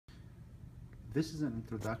This is an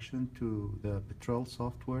introduction to the Petrel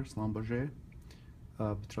software, Schlumberger,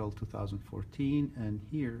 Petrel 2014, and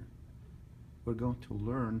here we're going to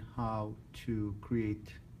learn how to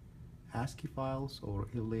create ASCII files or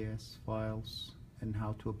LAS files and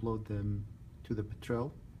how to upload them to the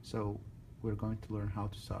Petrel. So we're going to learn how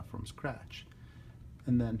to start from scratch,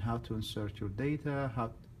 and then how to insert your data,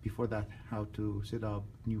 before that how to set up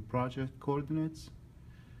new project coordinate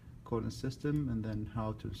system, and then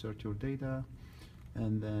how to insert your data,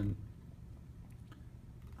 and then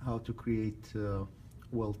how to create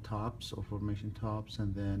well tops or formation tops,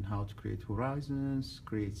 and then how to create horizons,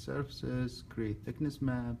 create surfaces, create thickness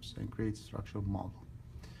maps, and create structural model.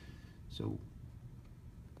 So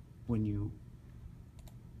when you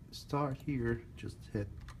start here, just hit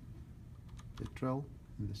Petrel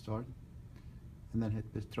in the start, and then hit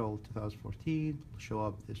Petrel 2014, show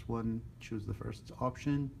up this one, choose the first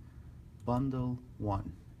option, bundle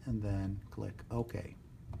 1, and then click OK.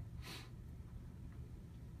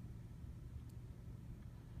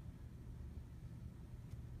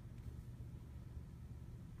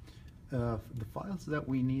 The files that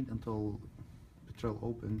we need until Petrel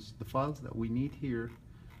opens, the files that we need here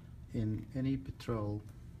in any Petrel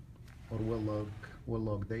or well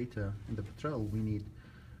log data in the Petrel, we need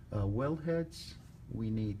wellheads, we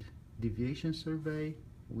need deviation survey,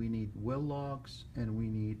 we need well logs, and we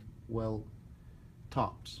need well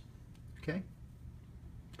tops. Okay?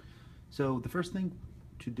 So the first thing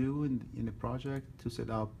to do in a project to set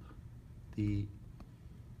up the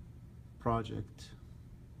project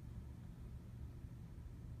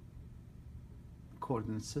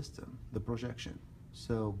coordinate system, the projection.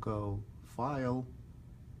 So go File,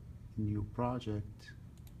 New Project,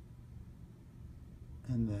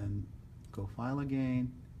 and then go File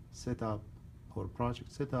again, Setup or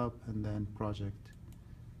Project Setup, and then Project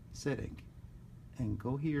Setting. And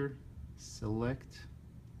go here, select,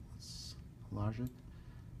 let's enlarge it,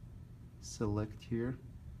 select here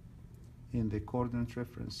in the Coordinate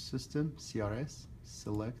Reference System, CRS,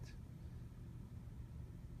 select.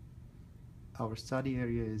 Our study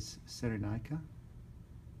area is Cyrenaica.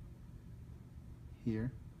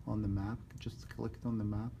 Here on the map, just click on the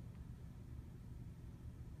map,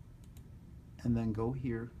 and then go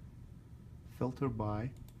here, filter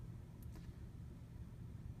by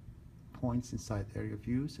points inside area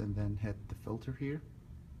views, and then hit the filter here.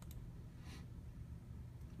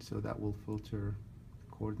 So that will filter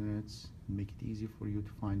the coordinates and make it easy for you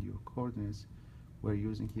to find your coordinates. We're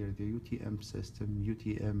using here the UTM system,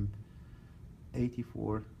 UTM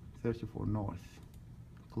 8434 north.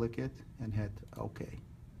 Click it and hit OK.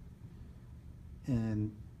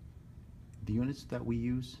 And the units that we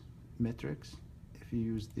use, metrics. If you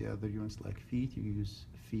use the other units like feet, you use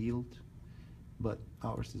field, but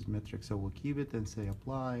ours is metric, so we'll keep it and say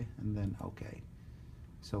apply and then OK.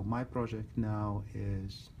 So my project now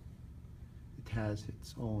is, it has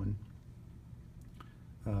its own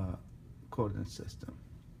coordinate system.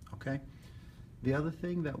 Okay. The other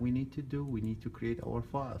thing that we need to do, we need to create our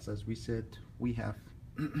files. As we said, we have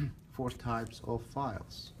 4 types of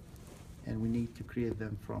files, and we need to create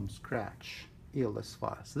them from scratch, ELS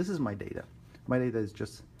files. This is my data. My data is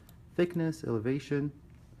just thickness, elevation,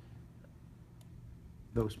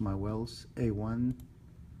 those my wells, A1,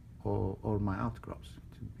 or my outcrops,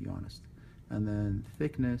 to be honest. And then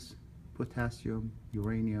thickness, potassium,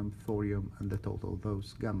 uranium, thorium, and the total,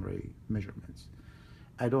 those gamma ray measurements.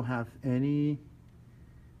 I don't have any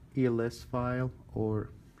ELS file or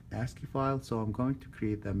ASCII file, so I'm going to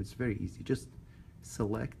create them. It's very easy. Just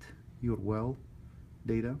select your well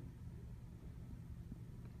data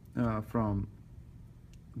from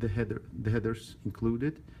the headers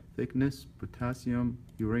included, thickness, potassium,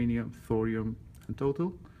 uranium, thorium, and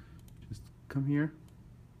total. Just come here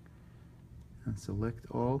and select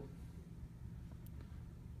all.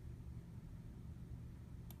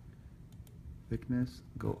 Thickness,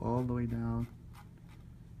 go all the way down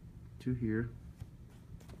to here.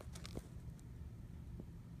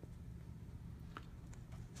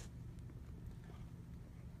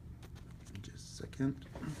 Just a second.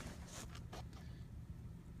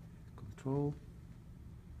 Control.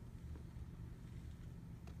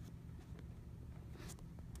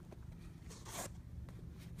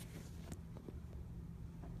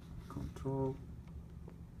 Control.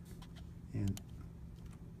 And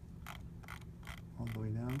all the way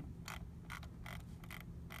down.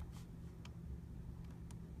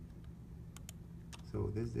 So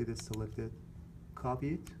this data is selected,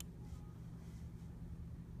 copy it,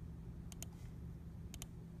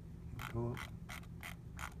 go up,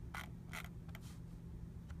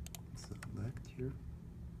 select here,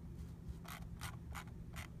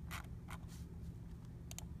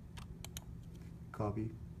 copy.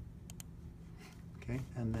 Okay,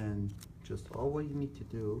 and then just all what you need to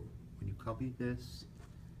do when you copy this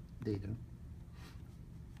data,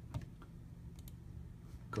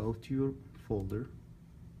 go to your folder.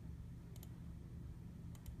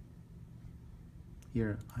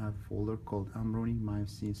 Here I have a folder called Amroni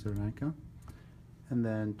Myosine Sri Lanka, and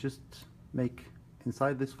then just make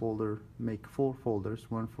inside this folder, make 4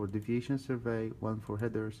 folders, one for deviation survey, one for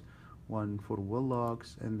headers, one for well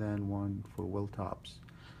logs, and then one for well tops.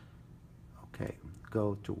 Okay,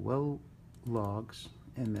 go to well logs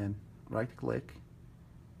and then right click,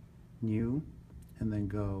 new, and then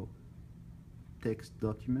go text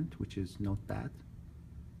document, which is notepad.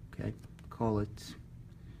 Okay, call it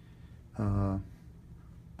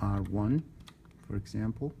R1, for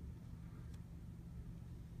example,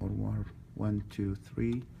 or R1, 2,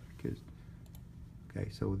 3. Okay,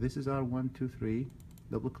 so this is R1, 2, 3.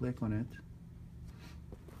 Double click on it.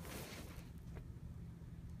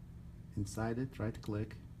 Inside it, right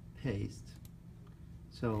click, paste.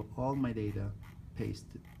 So all my data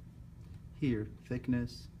pasted. Here,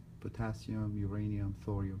 thickness, potassium, uranium,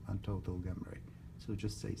 thorium, and total gamma ray. So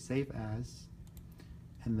just say save as,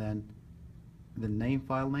 and then the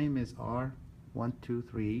file name is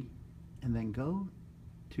R123, and then go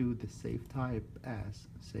to the save type as,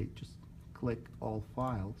 say just click all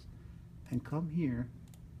files, and come here,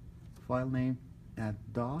 file name at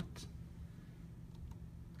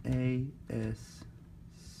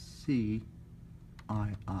 .ASCII.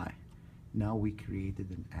 Now we created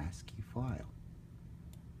an ASCII file,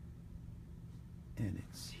 and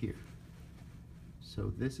it's here. So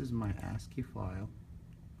this is my ASCII file,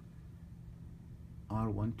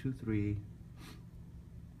 R123,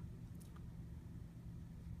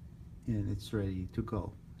 and it's ready to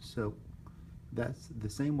go. So that's the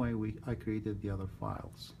same way I created the other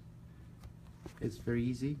files. It's very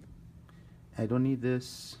easy. I don't need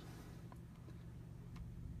this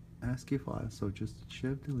ASCII file, so just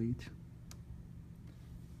shift delete.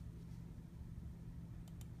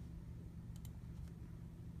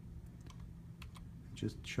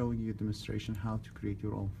 Just showing you a demonstration how to create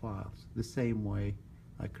your own files the same way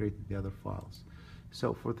I created the other files.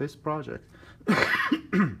 So for this project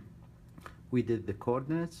we did the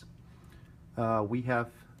coordinates, we have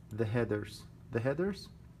the headers. The headers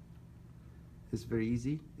is very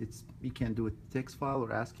easy. You can do a text file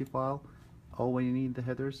or ASCII file. All we need the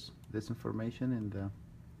headers, this information in the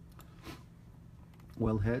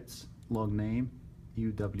wellheads, log name,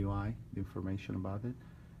 UWI, the information about it,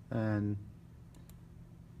 and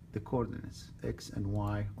the coordinates, X and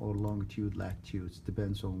Y, or longitude, latitudes,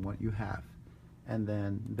 depends on what you have, and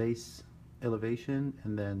then base elevation,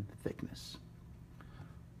 and then thickness,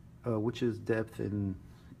 which is depth in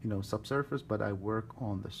subsurface, but I work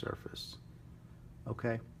on the surface.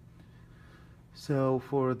 Okay, so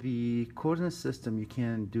for the coordinate system you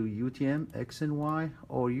can do UTM, X and Y,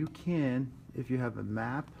 or you can, if you have a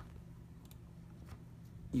map,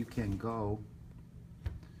 you can go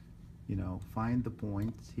find the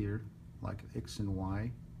points here like X and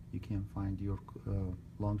Y. You can find your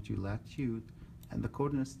longitude, latitude, and the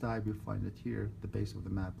coordinates type, you find it here, the base of the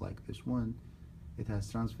map, like this one. It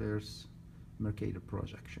has transverse Mercator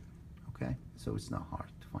projection. Okay, so it's not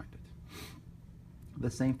hard to find it. The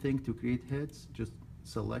same thing to create heads, just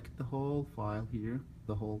select the whole file here,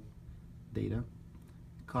 the whole data,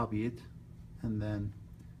 copy it, and then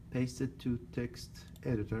paste it to text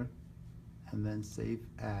editor, and then save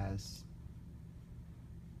as,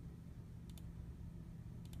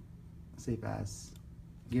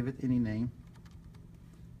 give it any name,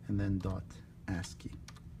 and then .ASCII.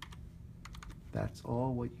 That's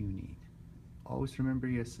all what you need. Always remember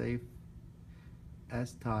you save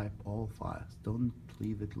as type all files. Don't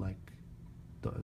leave it like